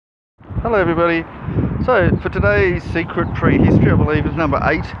Hello everybody. So for today's secret prehistory, I believe is number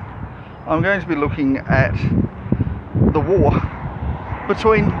 8, I'm going to be looking at the war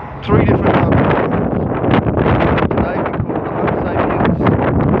between 3 different types of humans. Today we call the Homo sapiens,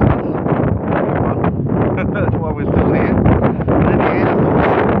 that's why we're still here, and then the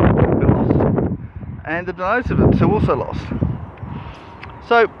Neanderthals who lost, and the Denisovans who also lost.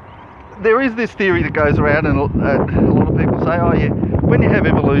 So there is this theory that goes around, and a lot of people say, oh yeah, when you have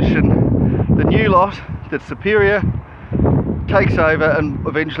evolution, the new lot that's superior takes over and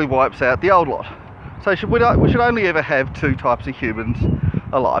eventually wipes out the old lot. So we should only ever have 2 types of humans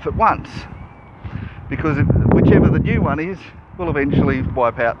alive at once, because whichever the new one is will eventually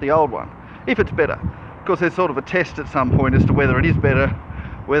wipe out the old one, if it's better. Because there's sort of a test at some point as to whether it is better,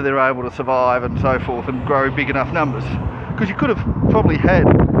 whether they're able to survive and so forth and grow big enough numbers. Because you could have probably had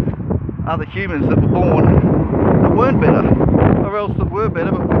other humans that were born that weren't better, or else that were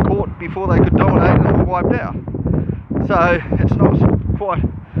better but were caught before they could dominate and were wiped out. So it's not quite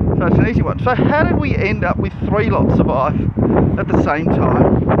such an easy one. So how did we end up with 3 lots survive at the same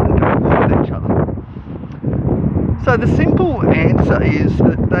time and go to war with each other? So the simple answer is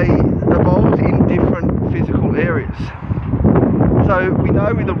that they evolved in different physical areas. So we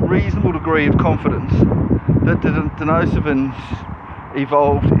know with a reasonable degree of confidence that the Denisovans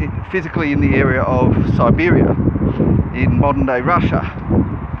evolved physically in the area of Siberia, in modern day Russia.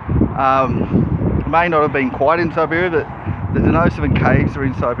 May not have been quite in Siberia, but the Denisovan caves are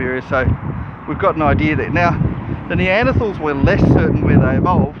in Siberia, so we've got an idea there. Now, the Neanderthals were less certain where they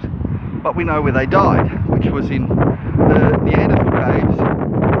evolved, but we know where they died, which was in the Neanderthal caves,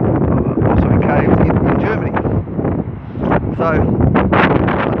 also in caves in Germany. So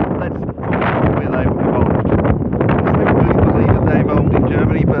that's probably not where they evolved. Some people do believe that they evolved in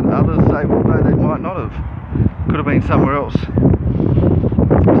Germany, but others say, well, no, they might not have. Could have been somewhere else.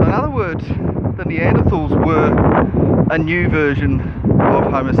 So in other words, the Neanderthals were a new version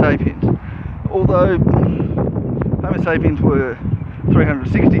of Homo sapiens. Although Homo sapiens were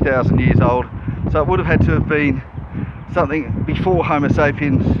 360,000 years old, so it would have had to have been something before Homo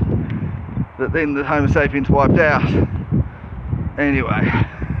sapiens that then the Homo sapiens wiped out. Anyway,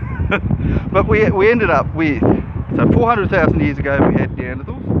 but we ended up with, so 400,000 years ago we had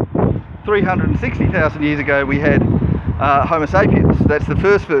Neanderthals, 360,000 years ago we had Homo sapiens. That's the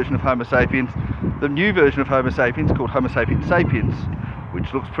first version of Homo sapiens. The new version of Homo sapiens, called Homo sapiens sapiens,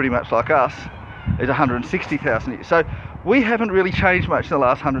 which looks pretty much like us, is 160,000 years. So we haven't really changed much in the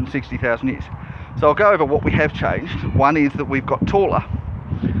last 160,000 years. So I'll go over what we have changed. One is that we've got taller,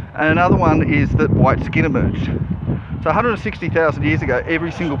 and another one is that white skin emerged. So 160,000 years ago,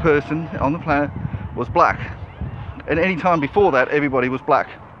 every single person on the planet was black, and any time before that, everybody was black.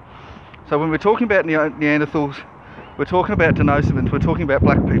 So when we're talking about Neanderthals, we're talking about Denisovans, we're talking about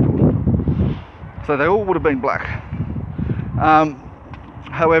black people. So they all would have been black.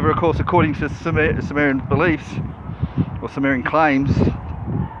 However, of course, according to Sumerian beliefs, or Sumerian claims,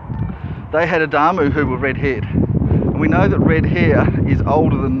 they had Adamu who were red-haired. And we know that red hair is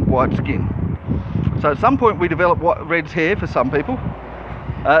older than white skin. So at some point we developed red hair for some people.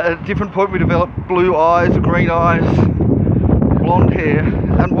 At a different point we developed blue eyes, green eyes, blonde hair,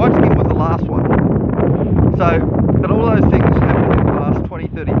 and white skin was the last one. So, but all those things happened in the last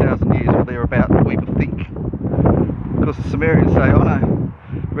 30,000 years or thereabout, we would think. Because the Sumerians say, oh no,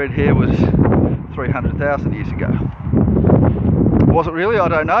 red hair was 300,000 years ago. Was it really? I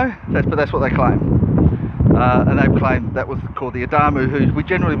don't know, but that's what they claim. And they've claimed that was called the Adamu, who we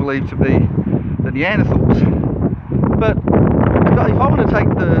generally believe to be the Neanderthals. But if I want to take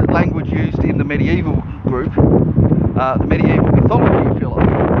the language used in the medieval group, the medieval mythology, if you like,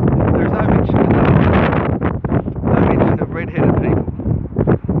 there is no mention of Adamu, no mention of red-headed people,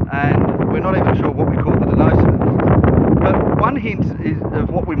 and we're not even sure what we call the Denisovans. But one hint of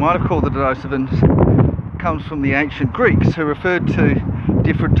what we might have called the Denisovans comes from the ancient Greeks, who referred to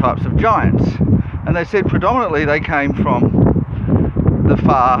different types of giants, and they said predominantly they came from the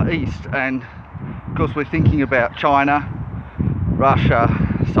Far East, and of course we're thinking about China, Russia,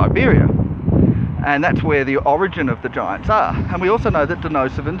 Siberia, and that's where the origin of the giants are. And we also know that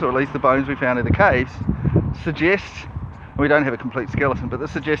Denisovans, or at least the bones we found in the caves, suggest, and we don't have a complete skeleton, but they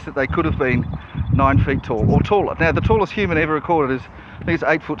suggest that they could have been 9 feet tall or taller. Now the tallest human ever recorded is, I think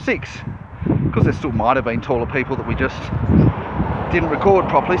it's 8'6". Of course there still might have been taller people that we just didn't record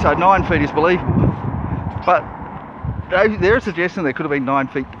properly, so 9 feet is believable. But they're suggesting there could have been 9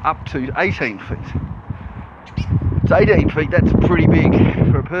 feet up to 18 feet. It's 18 feet, that's pretty big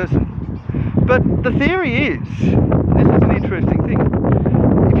for a person. But the theory is, this is an interesting thing,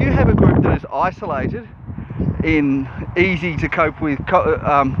 if you have a group that is isolated in easy to cope with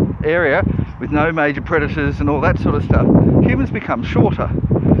area with no major predators and all that sort of stuff, humans become shorter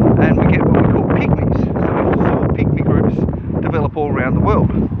and we get what we call pygmies. So we saw pygmy groups develop all around the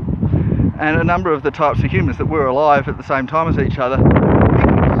world, and a number of the types of humans that were alive at the same time as each other were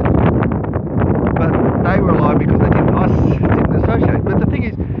pygmies. But they were alive because they didn't associate. But the thing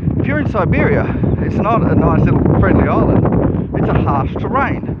is, if you're in Siberia, it's not a nice little friendly island, it's a harsh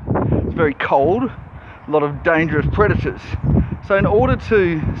terrain. It's very cold, a lot of dangerous predators. So in order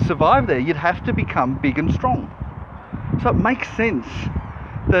to survive there, you'd have to become big and strong. So it makes sense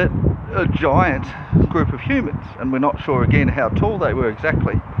that a giant group of humans, and we're not sure again how tall they were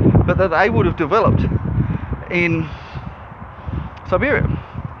exactly, but that they would have developed in Siberia.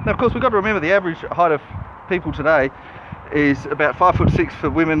 Now of course we've got to remember the average height of people today is about 5'6" for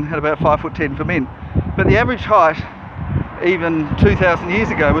women and about 5'10" for men. But the average height even 2,000 years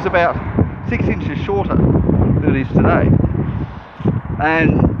ago was about 6 inches shorter than it is today.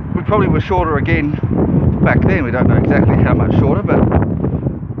 And we probably were shorter again back then. We don't know exactly how much shorter, but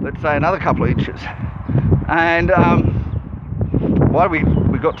let's say another couple of inches. And why we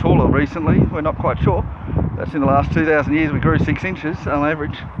got taller recently, we're not quite sure. That's in the last 2,000 years we grew 6 inches on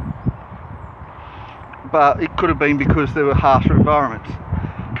average. But it could have been because there were harsher environments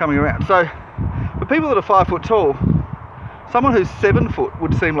coming around. So for people that are 5 foot tall, someone who's 7 foot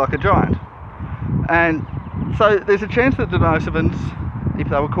would seem like a giant. And so there's a chance that Denisovans, if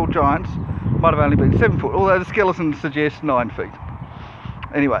they were called giants, might have only been 7 foot, although the skeleton suggests 9 feet.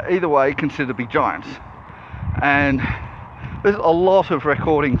 Anyway, either way, considered to be giants. And there's a lot of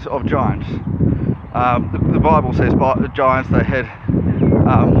recordings of giants. The Bible says by the giants they had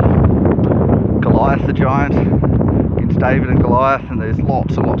Goliath the giant against David and Goliath, and there's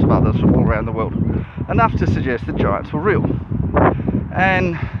lots and lots of others from all around the world. Enough to suggest that giants were real.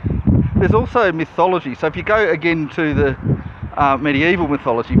 And there's also mythology. So if you go again to the medieval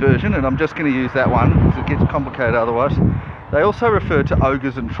mythology version, and I'm just going to use that one because it gets complicated otherwise, they also refer to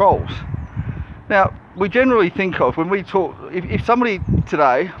ogres and trolls. Now we generally think of, when we talk, if somebody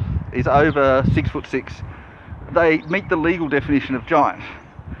today is over 6'6", they meet the legal definition of giant.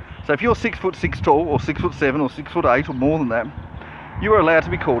 So if you're 6'6" tall, or 6'7", or 6'8", or more than that, you are allowed to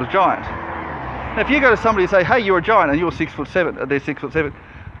be called a giant. Now if you go to somebody and say, hey, you're a giant, and you're 6'7", and they're 6'7",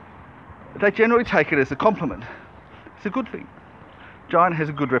 they generally take it as a compliment. It's a good thing. Giant has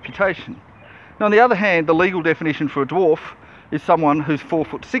a good reputation. Now on the other hand, the legal definition for a dwarf is someone who's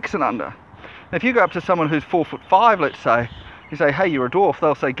 4'6" and under. Now if you go up to someone who's 4'5", let's say, you say, hey, you're a dwarf,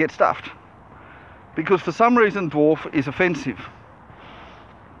 they'll say, get stuffed. Because for some reason dwarf is offensive.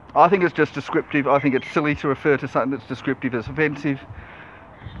 I think it's just descriptive. I think it's silly to refer to something that's descriptive as offensive.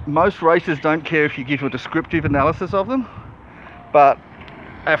 Most races don't care if you give a descriptive analysis of them, but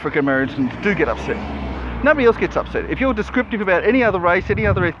African Americans do get upset. Nobody else gets upset. If you're descriptive about any other race, any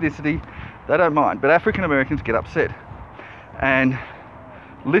other ethnicity, they don't mind, but African Americans get upset. And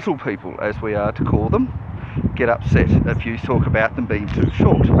little people, as we are to call them, get upset if you talk about them being too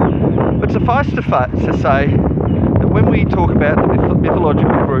short. But suffice to say that when we talk about the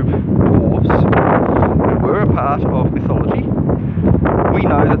mythological group dwarves, who were a part of mythology, we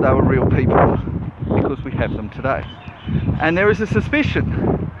know that they were real people because we have them today. And there is a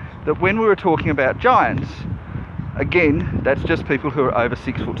suspicion that when we were talking about giants, again, that's just people who are over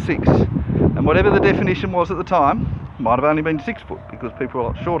 6'6". And whatever the definition was at the time, might have only been 6 foot because people were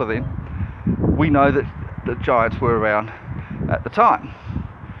a lot shorter then. We know that the giants were around at the time.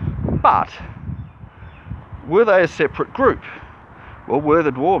 But were they a separate group? Well, were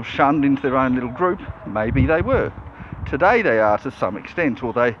the dwarves shunned into their own little group? Maybe they were. Today they are to some extent,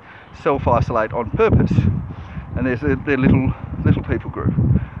 or they self-isolate on purpose. And there's their little people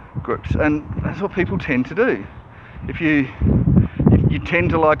groups, and that's what people tend to do. If you tend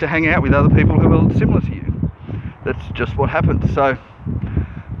to like to hang out with other people who are similar to you. That's just what happens. So,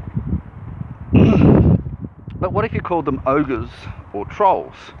 but what if you called them ogres or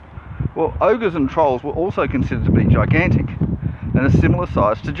trolls? Well, ogres and trolls were also considered to be gigantic and a similar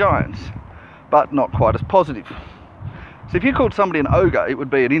size to giants, but not quite as positive. So if you called somebody an ogre, it would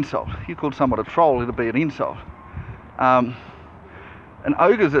be an insult. If you called someone a troll, it would be an insult. And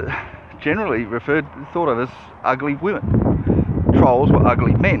ogres are generally thought of as ugly women. Trolls were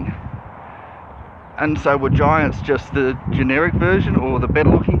ugly men. And so were giants just the generic version or the better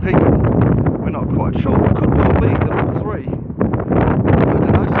looking people? We're not quite sure. It could well be that all three were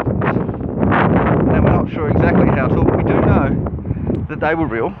Denisovans. Now we're not sure exactly how tall, but we do know that they were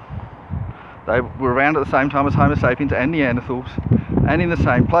real. They were around at the same time as Homo sapiens and Neanderthals, and in the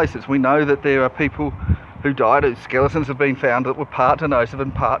same places. We know that there are people who died, whose skeletons have been found that were part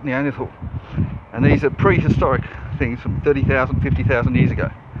Denisovan, part Neanderthal. And these are prehistoric things from 30,000, 50,000 years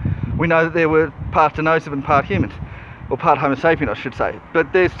ago. We know that there were part Denisovan, part humans, or part Homo sapien I should say,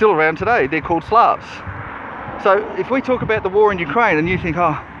 but they're still around today. They're called Slavs. So if we talk about the war in Ukraine and you think,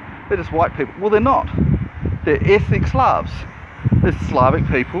 oh, they're just white people, well, they're not. They're ethnic Slavs. There's Slavic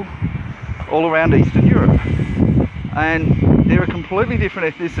people all around Eastern Europe, and they're a completely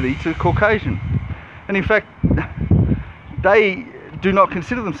different ethnicity to Caucasian. And in fact, they do not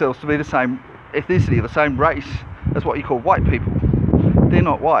consider themselves to be the same ethnicity or the same race as what you call white people. They're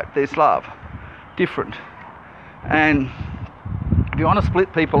not white, they're Slav, different. And if you want to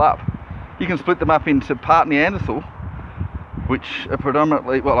split people up, you can split them up into part Neanderthal, which are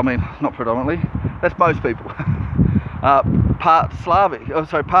predominantly, well, I mean, not predominantly, that's most people. Part Slavic, oh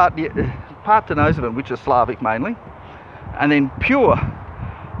sorry, part Denisovan, which are Slavic mainly, and then pure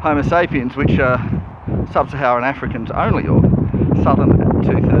Homo sapiens, which are sub-Saharan Africans only, or southern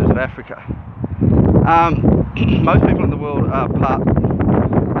 2/3 of Africa. Most people in the world are part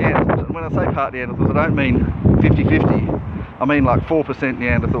Neanderthals. When I say part Neanderthals, I don't mean 50-50. I mean like 4%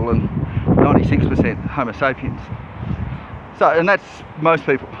 Neanderthal and 96% Homo sapiens. So, and that's most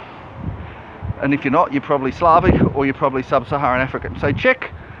people. And if you're not, you're probably Slavic or you're probably sub-Saharan African. So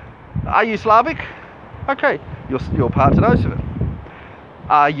check, are you Slavic? Okay, you're part Denisovan.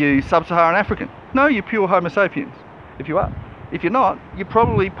 Are you sub-Saharan African? No, you're pure Homo sapiens, if you are. If you're not, you're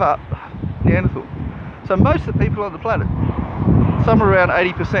probably part Neanderthal. So most of the people on the planet, somewhere around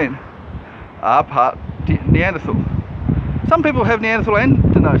 80%, are part Neanderthal. Some people have Neanderthal and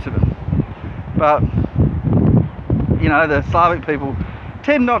Denisovan, but you know, the Slavic people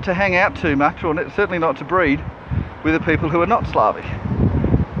tend not to hang out too much, or certainly not to breed with the people who are not Slavic.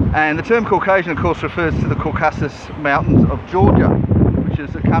 And the term Caucasian, of course, refers to the Caucasus Mountains of Georgia, which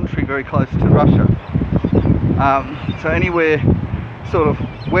is a country very close to Russia. So anywhere sort of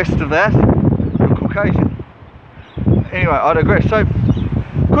west of that, you're Caucasian. Anyway, I digress. So,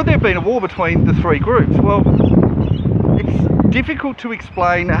 could there have been a war between the three groups? Well, it's difficult to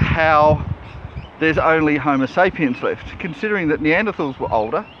explain how there's only Homo sapiens left, considering that Neanderthals were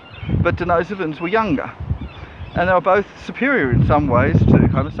older, but Denisovans were younger. And they were both superior in some ways to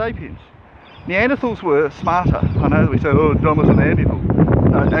Homo sapiens. Neanderthals were smarter. I know that we say, oh, dumb as a Neanderthal.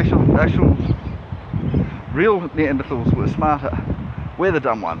 No, actual real Neanderthals were smarter. We're the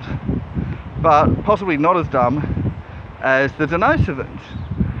dumb ones. But possibly not as dumb as the Denisovans.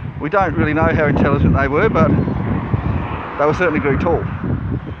 We don't really know how intelligent they were, but they were certainly very tall.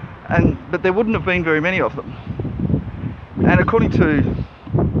 But there wouldn't have been very many of them. And according to,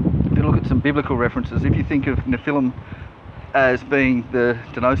 if you look at some biblical references, if you think of Nephilim as being the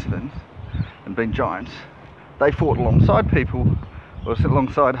Denisovans and being giants, they fought alongside people, or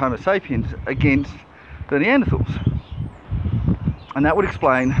alongside Homo sapiens, against the Neanderthals. And that would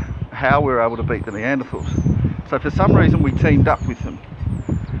explain how we were able to beat the Neanderthals. So for some reason we teamed up with them.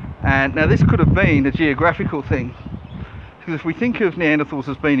 And now this could have been a geographical thing, because if we think of Neanderthals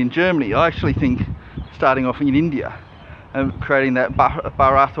as being in Germany, I actually think starting off in India and creating that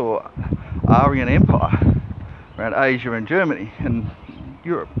Bharat or Aryan Empire around Asia and Germany and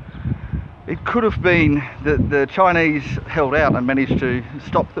Europe. It could have been that the Chinese held out and managed to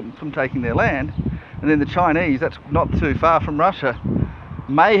stop them from taking their land, and then the Chinese, that's not too far from Russia,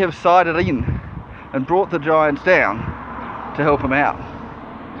 may have sided in and brought the giants down to help them out.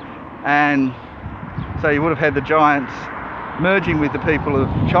 And so you would have had the giants merging with the people of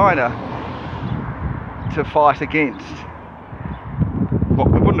China to fight against what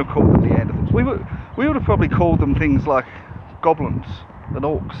we wouldn't have called them Neanderthals. We would have probably called them things like goblins and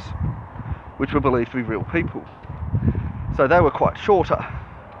orcs, which were believed to be real people. So they were quite shorter,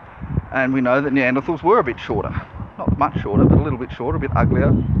 and we know that Neanderthals were a bit shorter, not much shorter, but a little bit shorter, a bit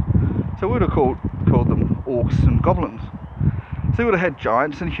uglier. So we would have called them orcs and goblins. So we would have had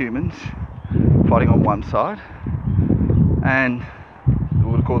giants and humans fighting on one side, and we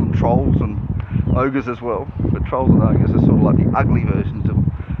would have called them trolls and ogres as well, but trolls and ogres are sort of like the ugly versions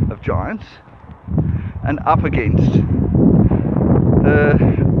of giants, and up against the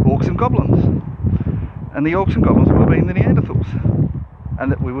orcs and goblins. And the orcs and goblins would have been the Neanderthals,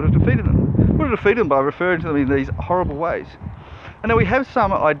 and that we would have defeated them. We would have defeated them by referring to them in these horrible ways. And now we have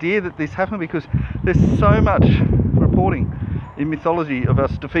some idea that this happened because there's so much reporting in mythology of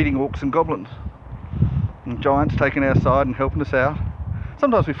us defeating orcs and goblins, and giants taking our side and helping us out.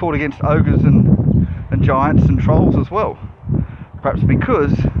 Sometimes we fought against ogres and giants and trolls as well, perhaps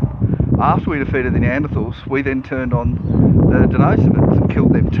because after we defeated the Neanderthals, we then turned on the Denisovans and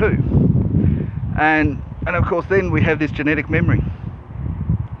killed them too. And of course then we have this genetic memory.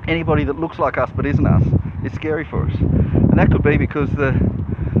 Anybody that looks like us but isn't us is scary for us. And that could be because the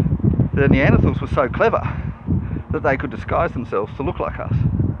Neanderthals were so clever that they could disguise themselves to look like us.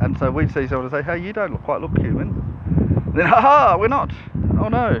 And so we'd see someone and say, hey, you don't quite look human. And then, haha, we're not. Oh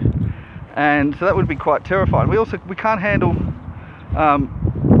no. And so that would be quite terrifying. We can't handle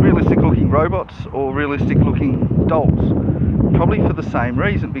realistic looking robots or realistic looking dolls, probably for the same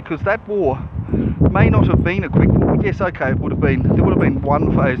reason, because that war may not have been a quick war. Yes, okay, there would have been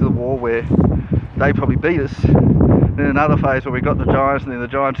one phase of the war where they probably beat us, then another phase where we got the giants, and then the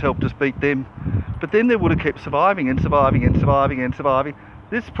giants helped us beat them, but then they would have kept surviving and surviving and surviving and surviving.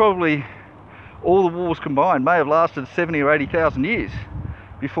 This probably, all the wars combined, may have lasted 70 or 80,000 years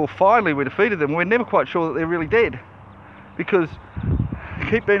before finally we defeated them. We're never quite sure that they're really dead, because there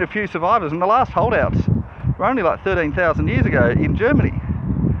keep being a few survivors, and the last holdouts were only like 13,000 years ago in Germany.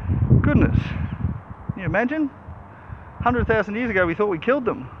 Goodness, can you imagine? 100,000 years ago we thought we killed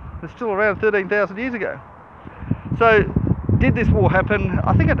them. They're still around 13,000 years ago. So did this war happen?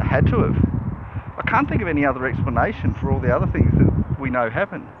 I think it had to have. I can't think of any other explanation for all the other things that we know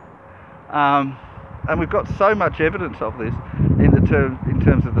happened. And we've got so much evidence of this in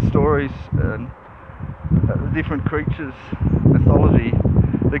terms of the stories and the different creatures, mythology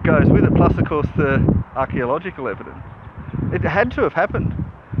that goes with it, plus of course the archaeological evidence. It had to have happened.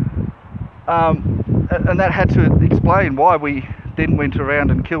 And that had to explain why we then went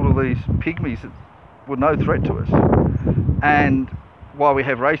around and killed all these pygmies that were no threat to us, and why we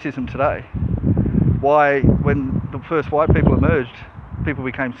have racism today. Why, when the first white people emerged, people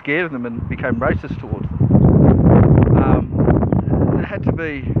became scared of them and became racist towards them. It had to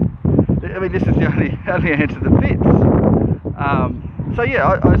be, I mean, this is the only answer that fits. So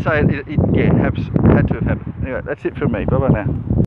yeah, I say it had to have happened. Anyway, that's it from me. Bye bye now.